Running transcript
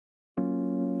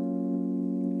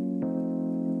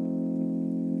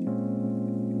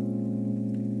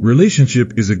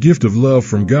Relationship is a gift of love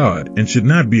from God and should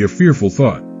not be a fearful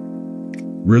thought.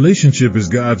 Relationship is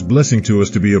God's blessing to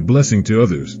us to be a blessing to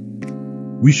others.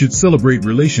 We should celebrate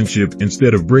relationship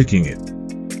instead of breaking it.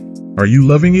 Are you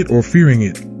loving it or fearing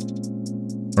it?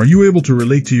 Are you able to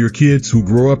relate to your kids who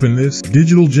grow up in this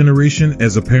digital generation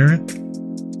as a parent?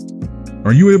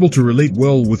 Are you able to relate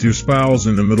well with your spouse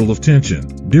in the middle of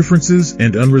tension, differences,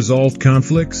 and unresolved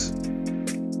conflicts?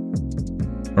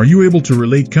 Are you able to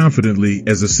relate confidently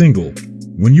as a single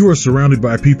when you are surrounded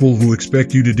by people who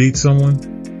expect you to date someone?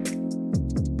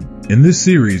 In this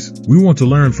series, we want to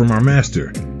learn from our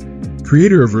master,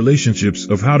 creator of relationships,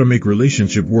 of how to make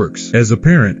relationship works as a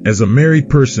parent, as a married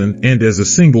person, and as a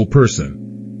single person.